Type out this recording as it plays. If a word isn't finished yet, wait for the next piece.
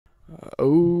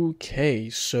Okay,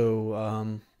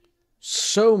 so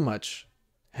much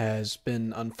has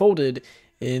been unfolded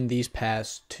in these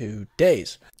past 2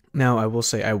 days. Now, I will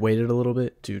say I waited a little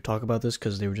bit to talk about this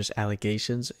because they were just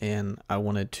allegations, and I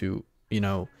wanted to,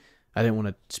 I didn't want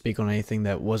to speak on anything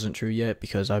that wasn't true yet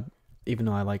because even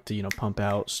though I like to, pump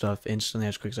out stuff instantly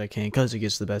as quick as I can because it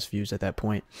gets the best views at that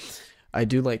point, I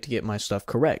do like to get my stuff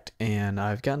correct, and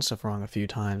I've gotten stuff wrong a few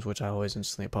times, which I always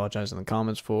instantly apologize in the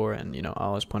comments for, and, I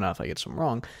always point out if I get some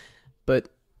wrong. But,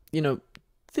 you know,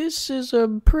 this is a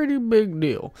pretty big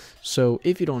deal. So,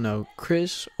 if you don't know,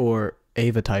 Kris, or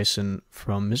Ava Tyson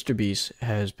from Mr. Beast,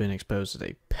 has been exposed as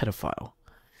a pedophile.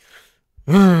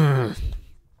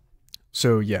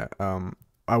 So, yeah,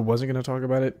 I wasn't going to talk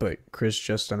about it, but Kris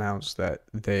just announced that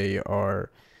they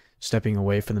are stepping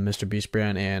away from the Mr. Beast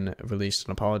brand and released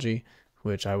an apology,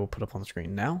 which I will put up on the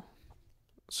screen now.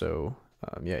 So,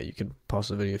 yeah, you can pause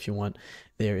the video if you want.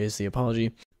 There is the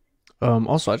apology.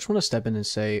 Also, I just want to step in and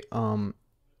say,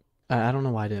 I don't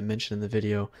know why I didn't mention in the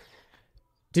video.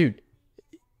 Dude,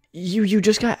 you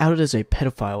just got outed as a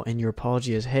pedophile, and your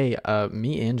apology is, hey,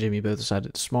 me and Jimmy both decided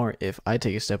it's smart if I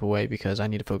take a step away because I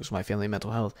need to focus on my family and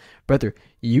mental health. Brother,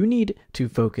 you need to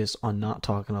focus on not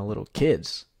talking to little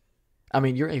kids. I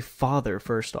mean, you're a father,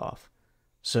 first off.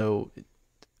 So,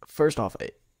 first off,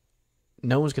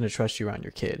 no one's going to trust you around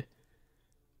your kid.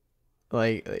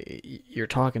 Like, you're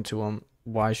talking to him.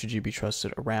 Why should you be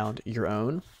trusted around your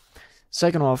own?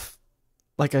 Second off,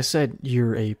 like I said,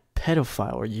 you're a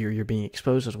pedophile, or you're being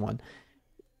exposed as one.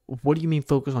 What do you mean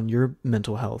focus on your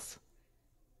mental health?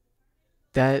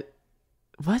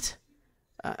 What?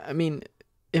 I mean,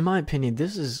 in my opinion,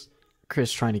 this is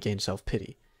Kris trying to gain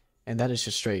self-pity. And that is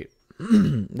just straight,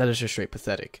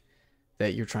 pathetic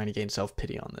that you're trying to gain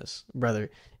self-pity on this. Brother,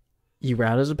 you were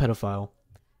out as a pedophile.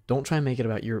 Don't try and make it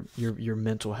about your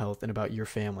mental health and about your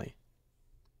family.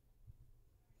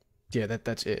 Yeah,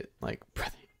 that's it. Like,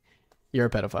 brother, you're a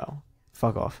pedophile.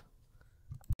 Fuck off.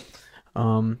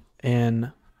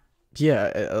 And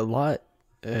yeah, a lot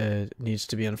needs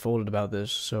to be unfolded about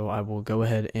this, so I will go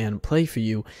ahead and play for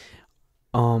you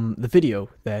the video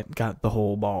that got the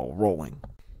whole ball rolling.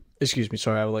 Excuse me,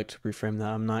 sorry, I would like to reframe that.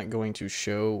 I'm not going to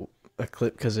show a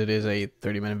clip because it is a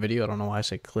 30-minute video. I don't know why I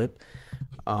say clip.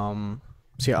 So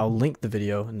yeah, I'll link the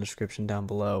video in the description down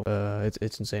below.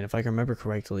 It's insane. If I can remember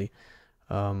correctly,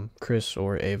 Kris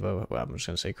or Ava, well, I'm just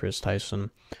gonna say Kris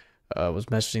Tyson, was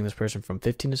messaging this person from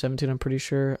 15 to 17, I'm pretty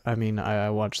sure. I mean,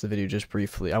 I watched the video just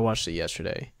briefly. I watched it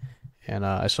yesterday, and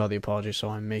I saw the apology, so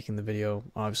I'm making the video,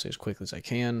 obviously, as quickly as I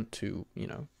can to,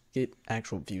 get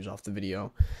actual views off the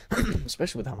video,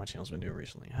 especially with how my channel's been doing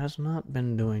recently. It has not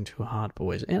been doing too hot,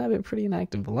 boys, and I've been pretty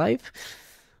inactive. Life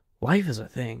is a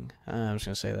thing. I'm just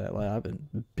gonna say that. Like, I've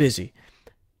been busy.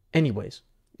 Anyways,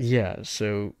 yeah,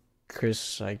 so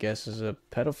Kris, I guess, is a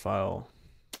pedophile.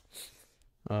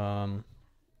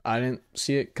 I didn't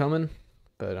see it coming,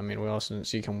 but I mean, we also didn't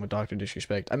see it coming with Dr.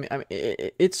 Disrespect. I mean,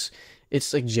 it's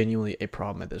like genuinely a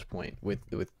problem at this point with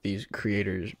these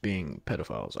creators being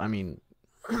pedophiles. I mean,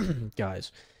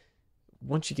 guys,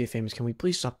 once you get famous, can we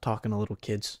please stop talking to little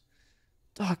kids?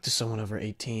 Talk to someone over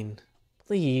 18,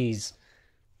 please.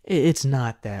 It's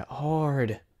not that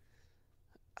hard.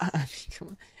 I mean, come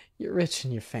on. You're rich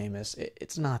and you're famous.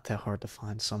 It's not that hard to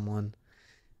find someone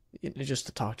just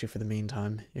to talk to for the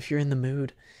meantime. If you're in the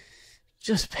mood,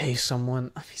 just pay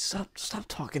someone. I mean, stop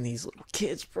talking to these little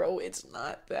kids, bro. It's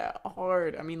not that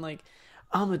hard. I mean, like,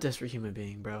 I'm a desperate human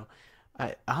being, bro.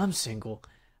 I'm single.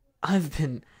 I've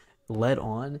been led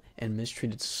on and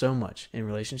mistreated so much in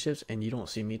relationships, and you don't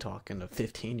see me talking to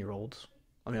 15-year-olds.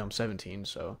 I mean, I'm 17,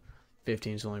 so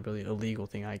 15 is the only really illegal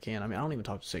thing I can. I mean, I don't even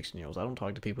talk to 16-year-olds. I don't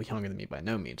talk to people younger than me by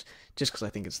no means, just because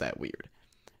I think it's that weird.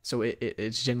 So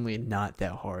it's generally not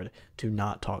that hard to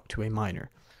not talk to a minor.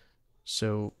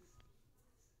 So,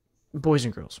 boys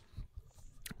and girls,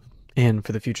 and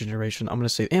for the future generation, I'm going to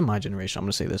say, and my generation, I'm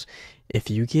going to say this. If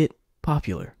you get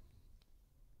popular,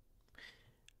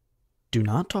 do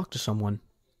not talk to someone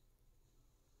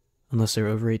unless they're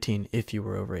over 18, if you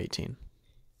were over 18.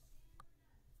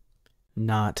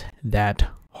 Not that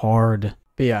hard.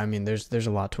 But yeah, I mean, there's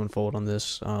a lot to unfold on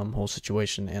this whole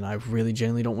situation, and I really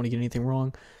genuinely don't want to get anything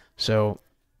wrong. So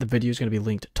the video is going to be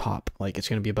linked top. Like, it's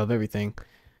going to be above everything.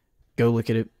 Go look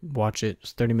at it, watch it.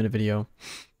 It's a 30-minute video.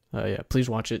 Yeah, please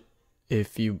watch it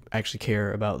if you actually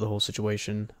care about the whole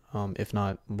situation. If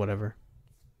not, whatever.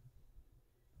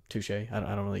 Touche. I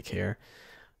don't really care.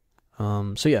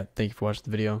 So yeah, thank you for watching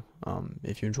the video.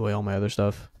 If you enjoy all my other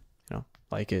stuff,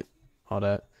 like it, all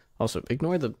that. Also,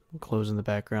 ignore the clothes in the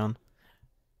background.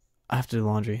 I have to do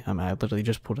laundry. I literally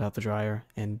just pulled out the dryer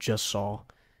and just saw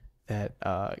that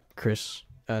Kris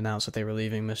announced that they were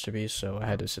leaving Mr. Beast, so I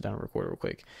had to sit down and record real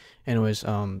quick. Anyways,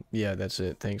 yeah, that's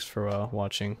it. Thanks for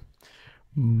watching.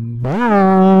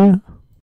 Bye.